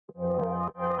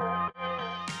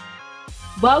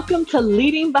Welcome to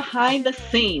Leading Behind the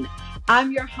Scene.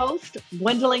 I'm your host,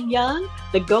 Gwendolyn Young,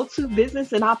 the go-to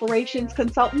business and operations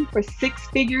consultant for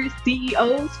six-figure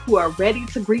CEOs who are ready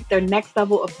to greet their next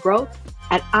level of growth.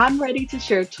 And I'm ready to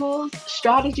share tools,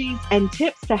 strategies, and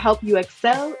tips to help you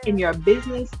excel in your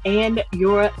business and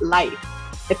your life.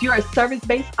 If you're a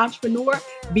service-based entrepreneur,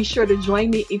 be sure to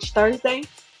join me each Thursday.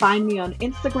 Find me on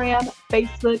Instagram,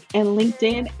 Facebook, and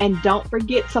LinkedIn. And don't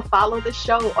forget to follow the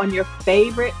show on your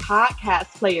favorite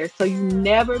podcast player so you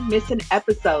never miss an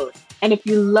episode. And if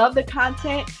you love the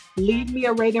content, leave me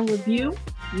a rate and review.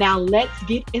 Now let's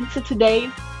get into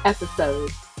today's episode.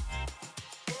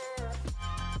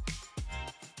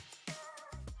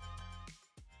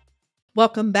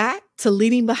 Welcome back to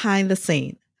Leading Behind the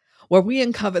Scene, where we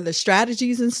uncover the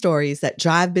strategies and stories that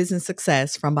drive business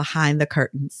success from behind the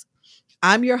curtains.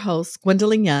 I'm your host,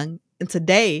 Gwendolyn Young, and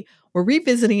today we're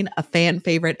revisiting a fan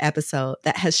favorite episode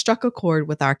that has struck a chord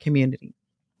with our community.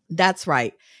 That's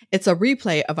right, it's a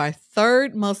replay of our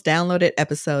third most downloaded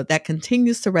episode that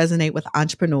continues to resonate with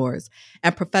entrepreneurs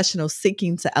and professionals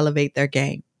seeking to elevate their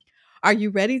game. Are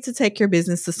you ready to take your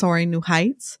business to soaring new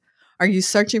heights? Are you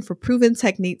searching for proven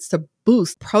techniques to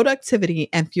boost productivity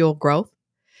and fuel growth?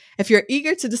 If you're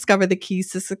eager to discover the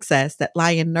keys to success that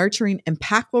lie in nurturing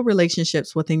impactful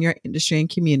relationships within your industry and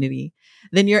community,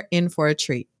 then you're in for a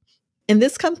treat. In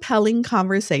this compelling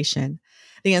conversation,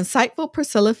 the insightful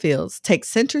Priscilla Fields takes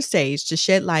center stage to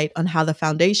shed light on how the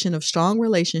foundation of strong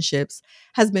relationships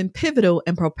has been pivotal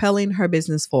in propelling her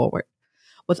business forward.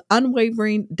 With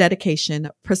unwavering dedication,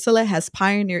 Priscilla has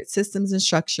pioneered systems and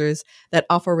structures that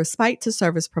offer respite to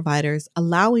service providers,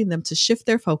 allowing them to shift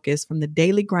their focus from the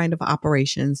daily grind of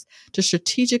operations to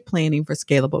strategic planning for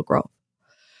scalable growth.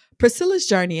 Priscilla's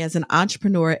journey as an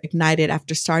entrepreneur ignited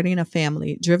after starting a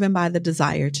family driven by the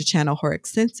desire to channel her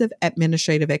extensive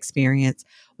administrative experience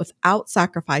without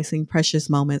sacrificing precious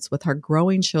moments with her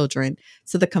growing children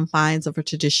to the confines of a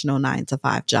traditional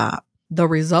 9-to-5 job. The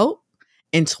result?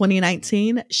 In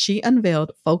 2019, she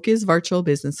unveiled Focus Virtual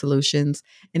Business Solutions,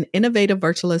 an innovative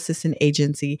virtual assistant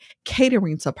agency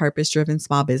catering to purpose-driven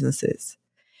small businesses.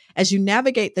 As you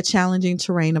navigate the challenging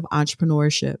terrain of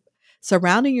entrepreneurship,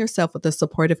 surrounding yourself with a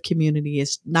supportive community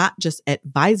is not just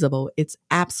advisable, it's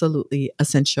absolutely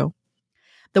essential.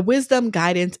 The wisdom,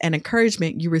 guidance, and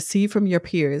encouragement you receive from your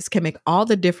peers can make all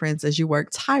the difference as you work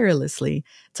tirelessly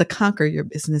to conquer your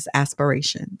business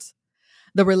aspirations.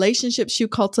 The relationships you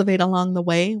cultivate along the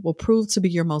way will prove to be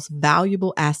your most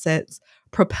valuable assets,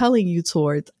 propelling you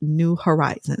towards new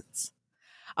horizons.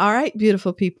 All right,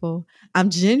 beautiful people, I'm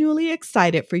genuinely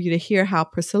excited for you to hear how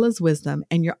Priscilla's wisdom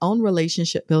and your own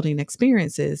relationship building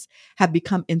experiences have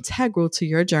become integral to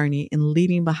your journey in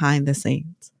leading behind the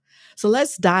scenes. So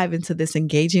let's dive into this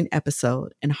engaging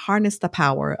episode and harness the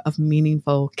power of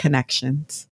meaningful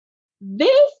connections.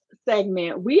 This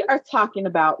segment, we are talking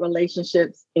about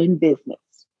relationships in business.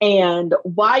 And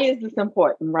why is this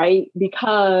important, right?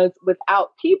 Because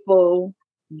without people,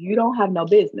 you don't have no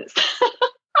business.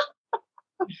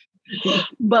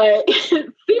 But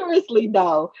seriously,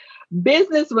 though,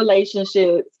 business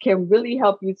relationships can really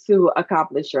help you to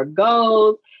accomplish your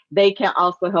goals. They can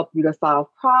also help you to solve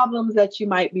problems that you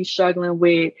might be struggling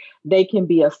with. They can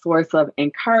be a source of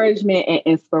encouragement and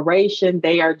inspiration.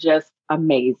 They are just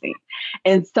amazing.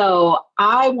 And so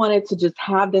I wanted to just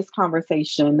have this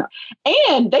conversation.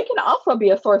 And they can also be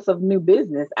a source of new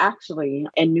business, actually,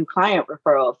 and new client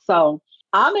referrals. So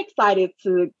I'm excited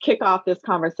to kick off this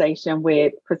conversation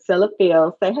with Priscilla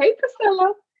Fields. Say, hey,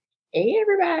 Priscilla. Hey,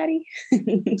 everybody.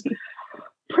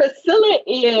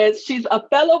 Priscilla she's a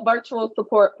fellow virtual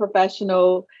support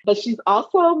professional, but she's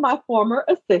also my former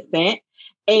assistant.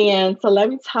 And so let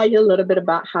me tell you a little bit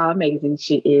about how amazing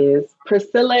she is.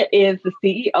 Priscilla is the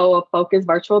CEO of Focus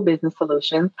Virtual Business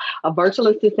Solutions, a virtual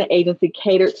assistant agency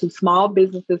catered to small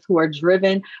businesses who are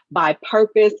driven by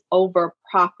purpose over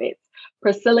profits.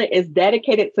 Priscilla is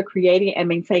dedicated to creating and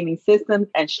maintaining systems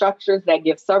and structures that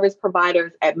give service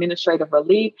providers administrative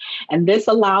relief. And this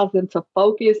allows them to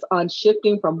focus on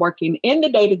shifting from working in the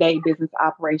day-to-day business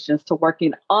operations to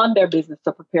working on their business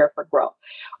to prepare for growth.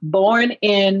 Born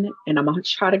in, and I'm going to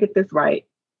try to get this right,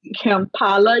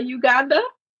 Kampala, Uganda.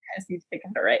 Yes, you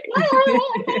got it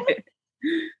right.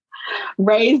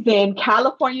 Raised in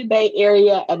California Bay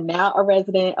Area and now a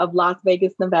resident of Las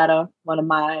Vegas, Nevada, one of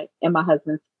my and my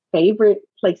husband's favorite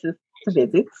places to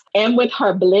visit. And with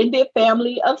her blended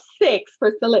family of 6,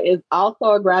 Priscilla is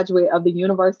also a graduate of the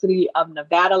University of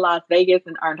Nevada, Las Vegas,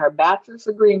 and earned her bachelor's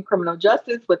degree in criminal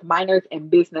justice with minors in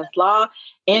business law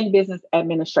and business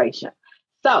administration.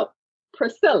 So,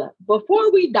 Priscilla,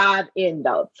 before we dive in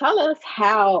though, tell us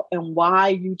how and why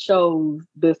you chose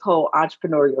this whole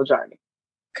entrepreneurial journey.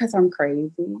 Because I'm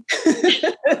crazy.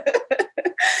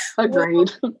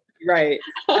 Agreed. Well, right.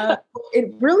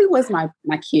 It really was my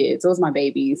kids. It was my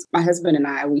babies. My husband and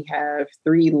I, we have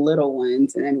 3 little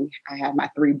ones, and then I have my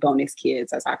 3 bonus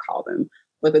kids, as I call them.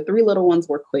 But the 3 little ones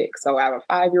were quick. So I have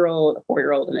a 5-year-old, a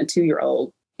 4-year-old, and a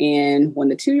 2-year-old. And when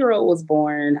the 2-year-old was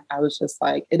born, I was just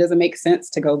like, it doesn't make sense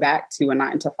to go back to a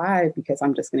 9 to 5 because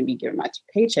I'm just going to be giving my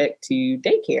paycheck to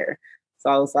daycare. So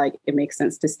I was like, it makes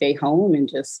sense to stay home and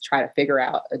just try to figure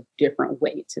out a different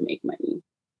way to make money.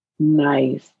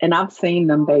 Nice. And I've seen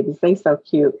them babies. They so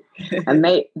cute. And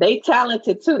they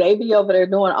talented too. They be over there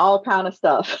doing all kind of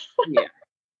stuff. Yeah.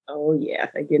 Oh yeah.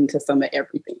 They get into some of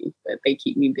everything, but they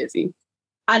keep me busy.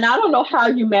 And I don't know how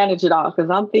you manage it all,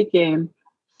 because I'm thinking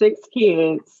 6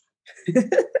 kids,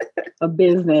 a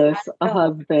business, a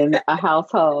husband, a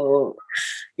household.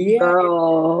 Yeah.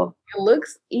 Girl. It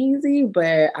looks easy,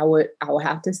 but I would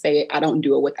have to say I don't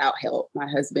do it without help. My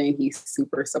husband, he's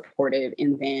super supportive.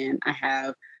 And then I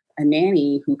have a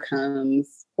nanny who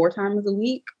comes 4 times a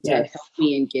week to help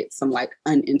me and get some like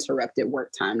uninterrupted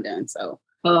work time done. So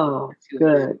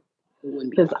good.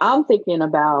 Because I'm thinking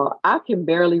about, I can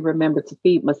barely remember to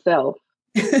feed myself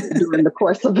during the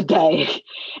course of the day.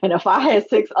 And if I had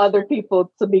 6 other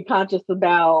people to be conscious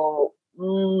about,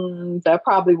 that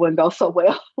probably wouldn't go so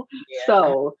well. Yeah,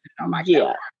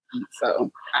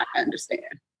 so I understand.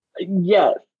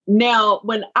 Yes. Now,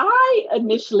 when I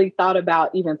initially thought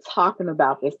about even talking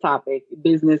about this topic,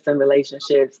 business and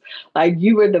relationships, like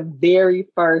you were the very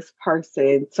first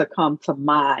person to come to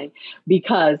mind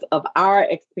because of our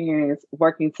experience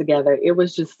working together. It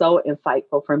was just so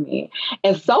insightful for me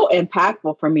and so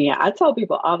impactful for me. I tell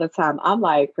people all the time, I'm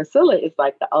like, Priscilla is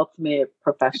like the ultimate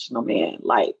professional, man.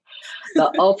 Like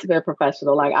the ultimate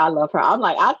professional. Like I love her. I'm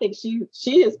like, I think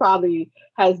she is probably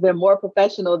has been more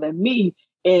professional than me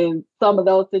in some of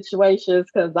those situations,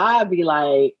 because I'd be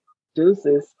like,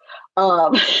 deuces.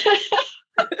 That's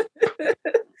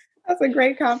a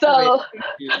great compliment.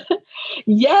 So,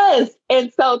 yes.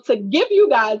 And so to give you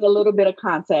guys a little bit of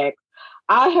context,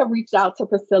 I have reached out to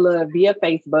Priscilla via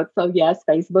Facebook. So yes,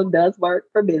 Facebook does work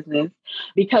for business,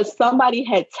 because somebody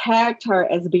had tagged her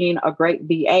as being a great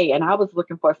VA and I was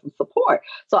looking for some support.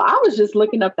 So I was just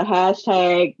looking up the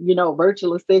hashtag,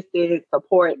 virtual assistant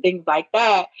support, things like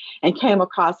that, and came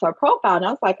across her profile. And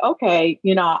I was like, okay,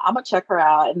 I'm gonna check her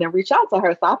out and then reach out to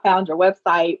her. So I found your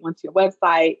website, went to your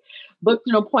website, booked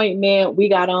an appointment. We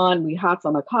hopped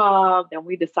on a call, then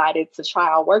we decided to try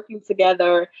out working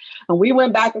together. And we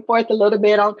went back and forth a little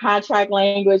bit on contract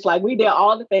language. Like we did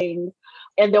all the things.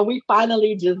 And then we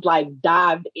finally just like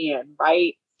dived in,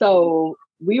 right? So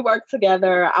we worked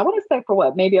together, I want to say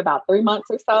for maybe about 3 months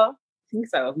or so? I think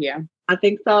so, yeah. I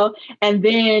think so. And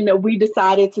then we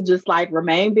decided to just like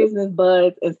remain business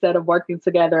buds instead of working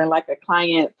together in like a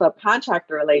client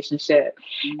subcontractor relationship.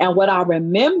 Mm-hmm. And what I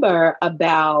remember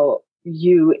about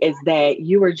you is that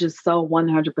you were just so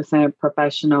 100%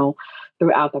 professional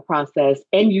throughout the process,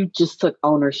 and you just took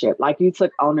ownership. Like you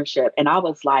took ownership. And I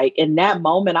was like, in that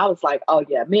moment, I was like, oh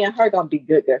yeah, me and her gonna be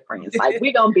good friends. Like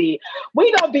we gonna be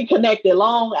connected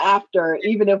long after,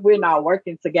 even if we're not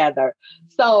working together.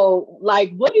 So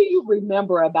like, what do you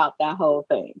remember about that whole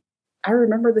thing? I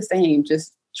remember the same,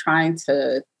 just trying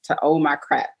to own my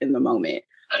crap in the moment.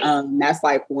 That's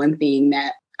like one thing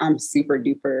that I'm super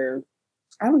duper,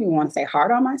 I don't even want to say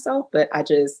hard on myself, but I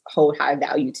just hold high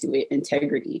value to it.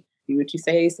 Integrity. Do what you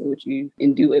say what you,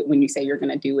 and do it when you say you're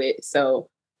going to do it. So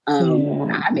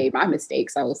I made my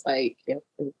mistakes. I was like, it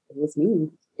was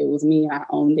me. It was me. I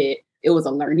owned it. It was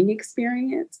a learning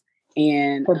experience.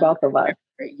 And for both of us.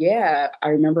 Yeah. I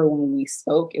remember when we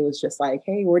spoke, it was just like,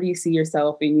 hey, where do you see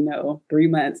yourself in, 3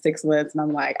 months, 6 months? And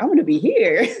I'm like, I want to be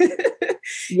here.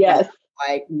 Yes.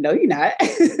 Like, no, you're not.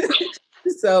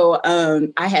 So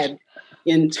I had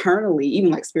internally,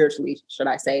 even like spiritually, should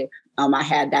I say, I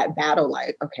had that battle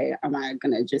like, okay, am I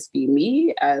going to just be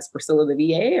me as Priscilla the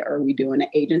VA, or are we doing an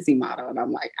agency model? And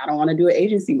I'm like, I don't want to do an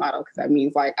agency model because that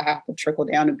means like I have to trickle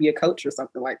down and be a coach or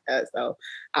something like that. So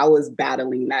I was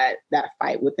battling that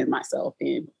fight within myself,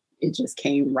 and it just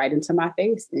came right into my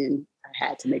face and I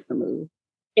had to make the move.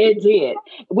 It did,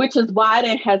 which is why I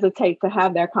didn't hesitate to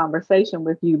have that conversation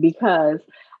with you, because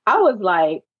I was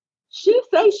like, she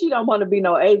says she don't want to be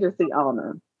no agency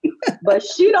owner, but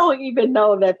she don't even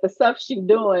know that the stuff she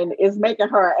doing is making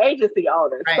her an agency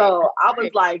owner. Right. So I was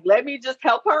like, let me just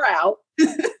help her out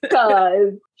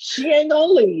because she ain't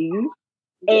gonna leave.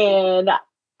 And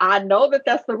I know that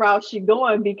that's the route she's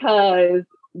going, because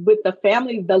with the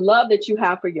family, the love that you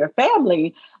have for your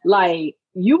family, like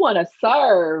you want to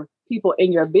serve people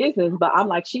in your business, but I'm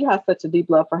like, she has such a deep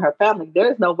love for her family.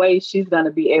 There's no way she's going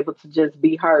to be able to just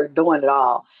be her doing it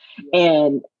all.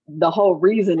 And the whole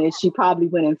reason is she probably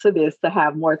went into this to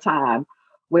have more time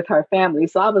with her family.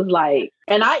 So I was like,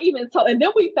 and I even told, and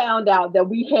then we found out that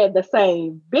we had the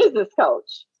same business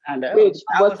coach, I know. which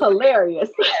was hilarious.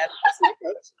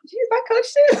 She's my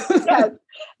coach too. Yes,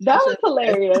 that was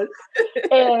hilarious.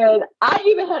 And I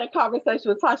even had a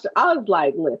conversation with Tasha. I was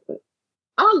like, listen,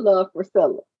 I love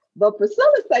Priscilla, but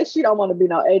Priscilla says she don't want to be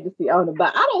no agency owner,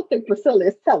 but I don't think Priscilla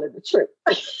is telling the truth.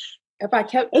 If I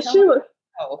kept telling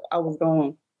I was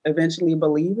going to eventually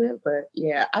believe it. But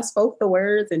yeah, I spoke the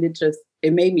words and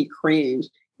it made me cringe.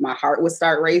 My heart would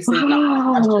start racing.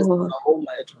 Wow. That's just so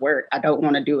much work. I don't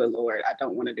want to do it, Lord. I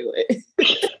don't want to do it.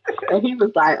 And he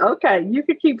was like, okay, you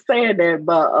can keep saying that,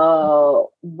 but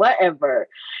whatever.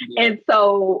 Yeah. And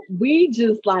so we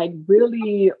just like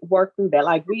really worked through that.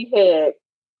 Like we had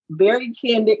very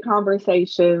candid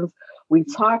conversations. We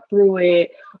talked through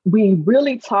it. We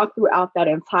really talked throughout that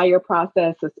entire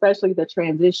process, especially the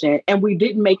transition, and we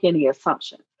didn't make any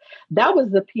assumptions. That was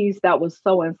the piece that was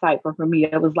so insightful for me.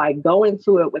 It was like go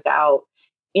into it without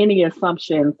any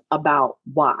assumptions about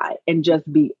why and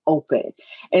just be open.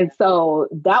 And so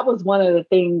that was one of the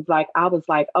things like, I was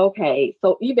like, okay,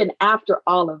 so even after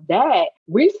all of that,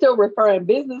 we still referring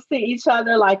business to each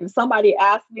other. Like if somebody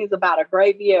asks me about a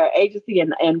gravy or agency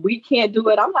and we can't do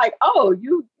it, I'm like, oh,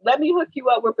 you let me hook you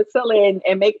up with Priscilla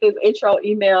and make this intro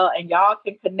email and y'all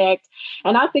can connect.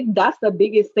 And I think that's the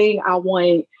biggest thing I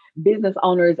want business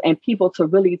owners and people to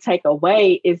really take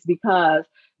away is because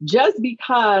just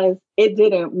because it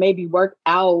didn't maybe work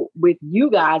out with you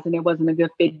guys and it wasn't a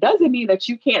good fit doesn't mean that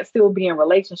you can't still be in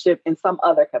relationship in some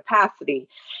other capacity,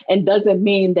 and doesn't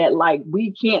mean that like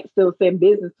we can't still send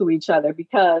business to each other.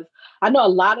 Because I know a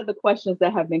lot of the questions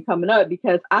that have been coming up,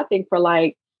 because I think for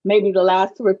like maybe the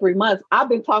last 2 or 3 months, I've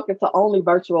been talking to only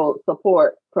virtual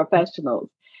support professionals.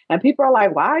 And people are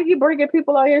like, why are you bringing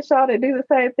people on your show to do the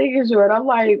same thing as you? And I'm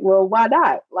like, well, why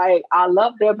not? Like, I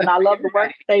love them and I love the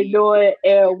work they do,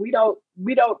 and we don't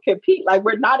compete. Like,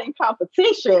 we're not in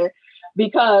competition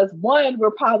because one,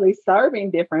 we're probably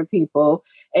serving different people.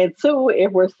 And two,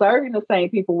 if we're serving the same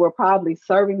people, we're probably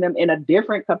serving them in a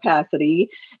different capacity.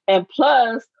 And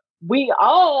plus, we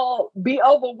all be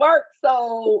overworked.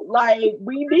 So like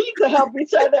we need to help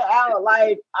each other out.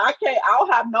 Like I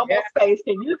don't have no more space.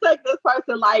 Can you take this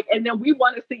person? Like, and then we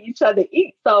want to see each other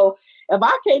eat. So if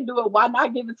I can't do it, why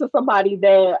not give it to somebody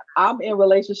that I'm in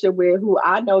relationship with, who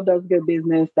I know does good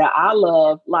business, that I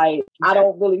love? Like, I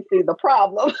don't really see the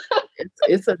problem.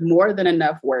 It's a more than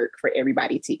enough work for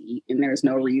everybody to eat. And there's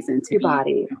no reason to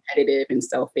be competitive and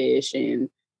selfish. And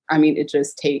I mean, it's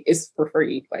for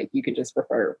free. Like you can just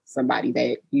refer somebody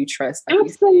that you trust. Like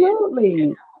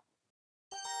absolutely.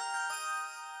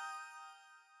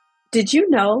 Did you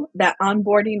know that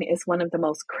onboarding is one of the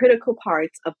most critical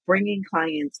parts of bringing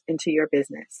clients into your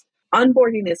business?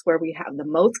 Onboarding is where we have the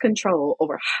most control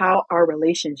over how our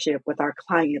relationship with our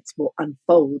clients will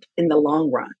unfold in the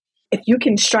long run. If you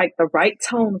can strike the right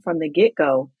tone from the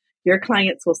get-go, your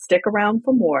clients will stick around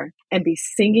for more and be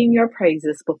singing your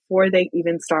praises before they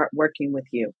even start working with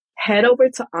you. Head over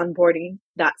to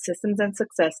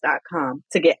onboarding.systemsandsuccess.com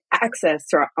to get access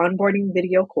to our onboarding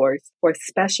video course for a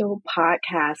special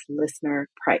podcast listener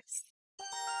price.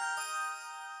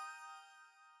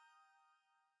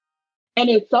 And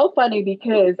it's so funny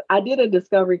because I did a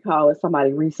discovery call with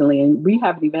somebody recently, and we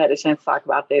haven't even had a chance to talk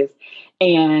about this.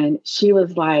 And she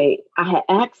was like, I had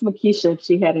asked Makisha if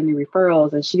she had any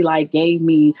referrals, and she like gave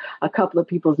me a couple of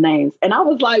people's names. And I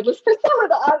was like, was Priscilla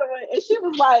the other one? And she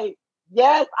was like,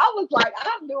 yes. I was like,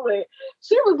 I knew it.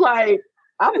 She was like,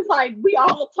 I was like, we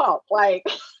all talk. Like,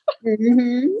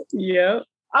 yeah.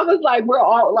 I was like, we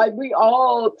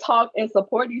all talk and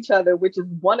support each other, which is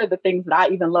one of the things that I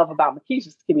even love about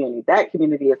Makisha's community. That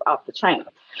community is off the chain.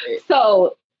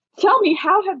 So tell me,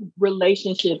 how have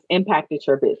relationships impacted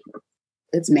your business?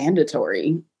 It's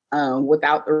mandatory.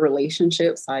 Without the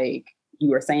relationships, like you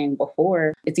were saying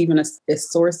before, it's even a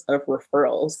source of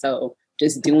referrals. So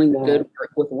just doing good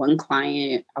work with one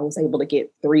client, I was able to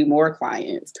get 3 more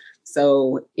clients.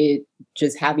 So it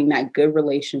just having that good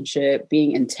relationship,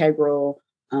 being integral,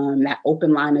 that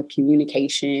open line of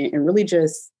communication, and really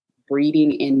just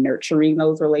breeding and nurturing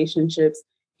those relationships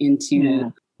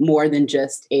into more than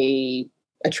just a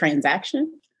transaction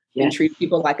and treat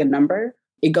people like a number.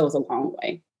 It goes a long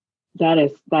way. That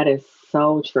is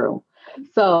so true.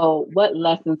 So what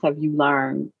lessons have you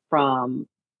learned from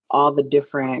all the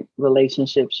different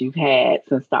relationships you've had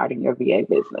since starting your VA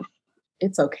business?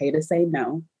 It's okay to say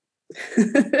no.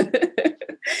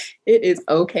 It is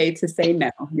okay to say no.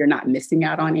 You're not missing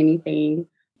out on anything.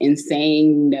 And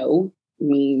saying no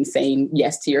means saying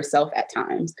yes to yourself at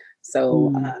times.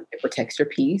 So it protects your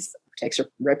peace, protects your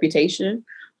reputation,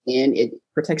 and it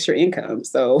protects your income.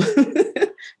 So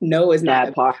no is not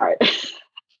that part.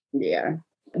 Yeah.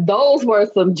 Those were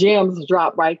some gems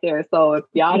dropped right there. So if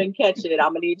y'all didn't catch it,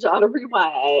 I'm going to need y'all to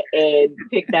rewind and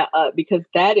pick that up because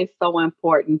that is so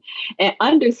important. And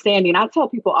understanding, I tell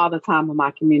people all the time in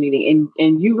my community,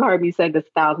 and you've heard me say this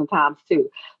 1,000 times too,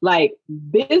 like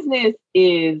business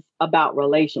is about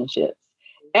relationships.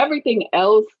 Everything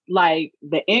else, like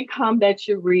the income that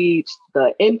you reach,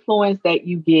 the influence that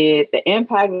you get, the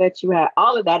impact that you have,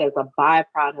 all of that is a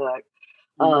byproduct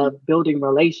of building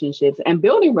relationships. And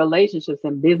building relationships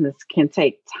in business can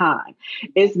take time.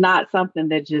 It's not something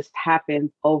that just happens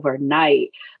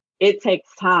overnight. It takes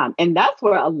time. And that's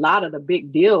where a lot of the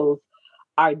big deals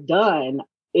are done,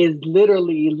 is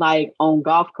literally like on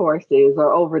golf courses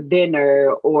or over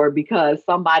dinner or because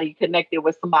somebody connected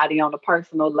with somebody on a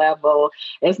personal level.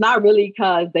 It's not really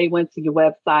because they went to your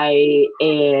website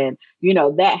and,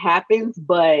 that happens,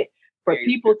 but for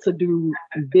people to do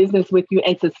business with you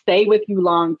and to stay with you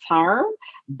long term,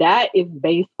 that is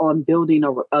based on building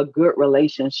a good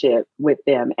relationship with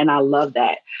them. And I love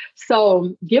that.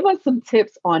 So give us some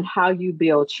tips on how you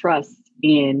build trust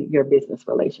in your business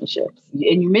relationships.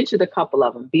 And you mentioned a couple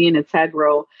of them, being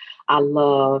integral. I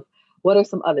love. What are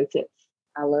some other tips?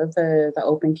 I love the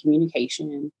open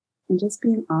communication and just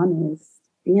being honest.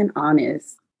 Being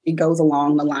honest. It goes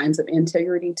along the lines of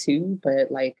integrity too,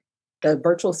 but like, the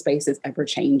virtual space is ever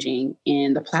changing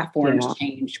and the platforms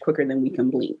change quicker than we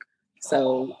can blink.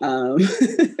 So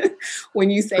when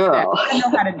you say that, I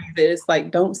know how to do this, like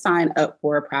don't sign up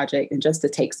for a project and just to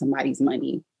take somebody's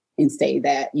money and say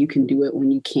that you can do it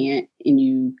when you can't, and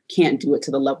you can't do it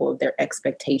to the level of their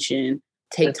expectation.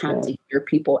 Take time to hear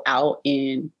people out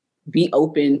and be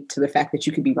open to the fact that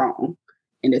you could be wrong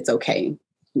and it's okay.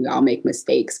 We all make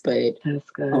mistakes, but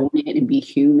own it and be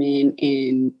human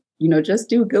and just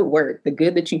do good work. The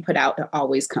good that you put out, it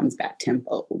always comes back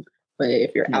tenfold. But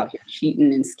if you're out here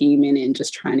cheating and scheming and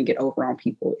just trying to get over on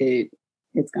people,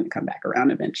 it's going to come back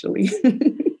around eventually.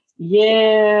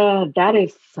 Yeah, that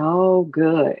is so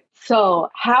good. So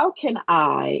how can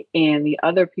I and the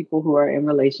other people who are in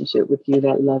relationship with you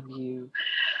that love you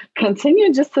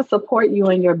continue just to support you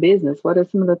in your business? What are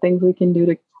some of the things we can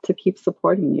do to keep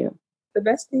supporting you? The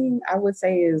best thing I would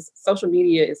say is social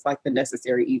media is like the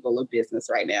necessary evil of business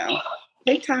right now.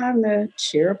 Take time to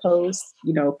share a post,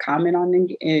 comment on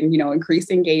and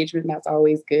increase engagement. That's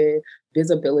always good.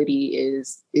 Visibility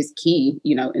is key,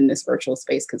 in this virtual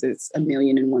space because it's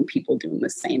 1,000,001 people doing the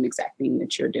same exact thing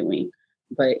that you're doing.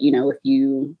 But, if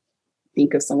you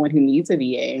think of someone who needs a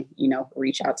VA,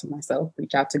 reach out to myself,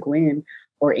 reach out to Gwen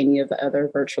or any of the other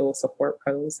virtual support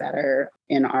pros that are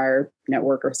in our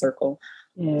network or circle.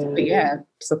 But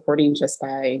supporting just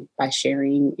by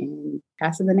sharing and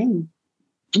passing the name.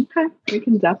 Okay, we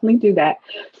can definitely do that.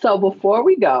 So before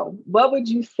we go, what would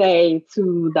you say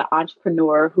to the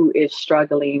entrepreneur who is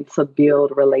struggling to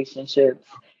build relationships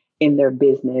in their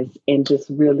business and just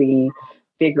really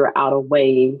figure out a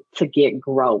way to get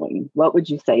growing? What would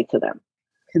you say to them?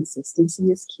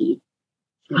 Consistency is key.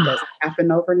 It doesn't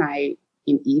happen overnight.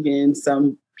 And even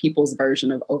some people's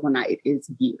version of overnight is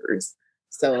years.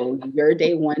 So your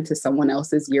day 1 to someone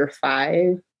else's year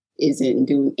 5 isn't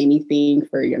doing anything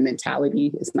for your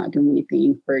mentality. It's not doing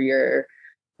anything for your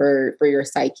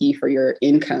psyche, for your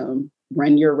income.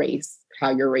 Run your race, how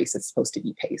your race is supposed to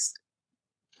be paced.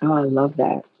 Oh, I love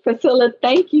that. Priscilla,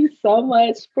 thank you so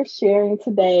much for sharing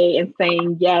today and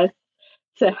saying yes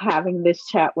to having this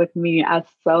chat with me. I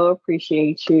so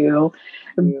appreciate you.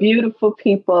 Beautiful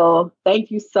people.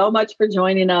 Thank you so much for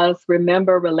joining us.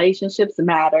 Remember, relationships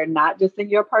matter, not just in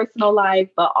your personal life,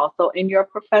 but also in your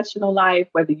professional life,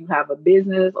 whether you have a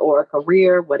business or a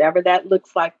career, whatever that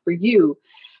looks like for you,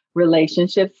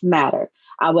 relationships matter.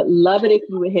 I would love it if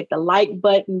you would hit the like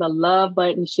button, the love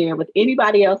button, share with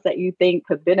anybody else that you think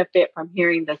could benefit from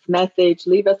hearing this message.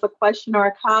 Leave us a question or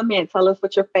a comment. Tell us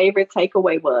what your favorite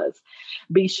takeaway was.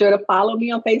 Be sure to follow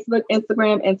me on Facebook,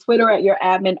 Instagram, and Twitter at Your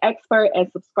Admin Expert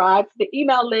and subscribe to the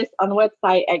email list on the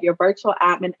website at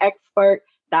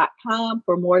yourvirtualadminexpert.com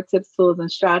for more tips, tools,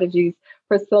 and strategies.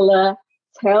 Priscilla,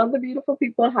 tell the beautiful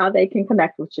people how they can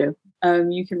connect with you.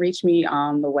 You can reach me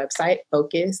on the website,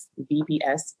 Focus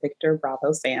VBS Victor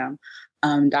Bravo Sam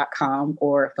 .com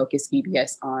or Focus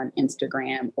VBS on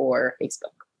Instagram or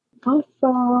Facebook.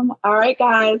 Awesome. All right,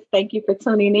 guys. Thank you for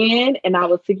tuning in. And I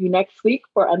will see you next week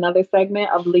for another segment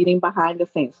of Leading Behind the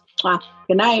Scenes.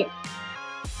 Good night.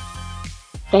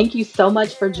 Thank you so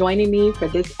much for joining me for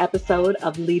this episode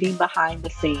of Leading Behind the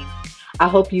Scenes. I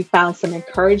hope you found some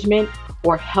encouragement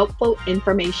or helpful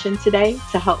information today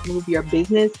to help move your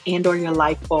business and or your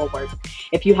life forward.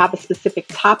 If you have a specific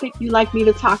topic you'd like me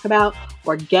to talk about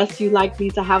or guests you'd like me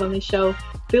to have on the show,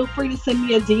 feel free to send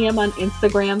me a DM on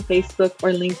Instagram, Facebook,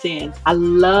 or LinkedIn. I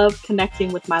love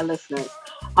connecting with my listeners.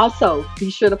 Also, be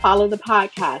sure to follow the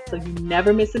podcast so you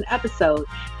never miss an episode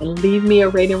and leave me a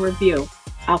rating review.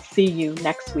 I'll see you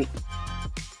next week.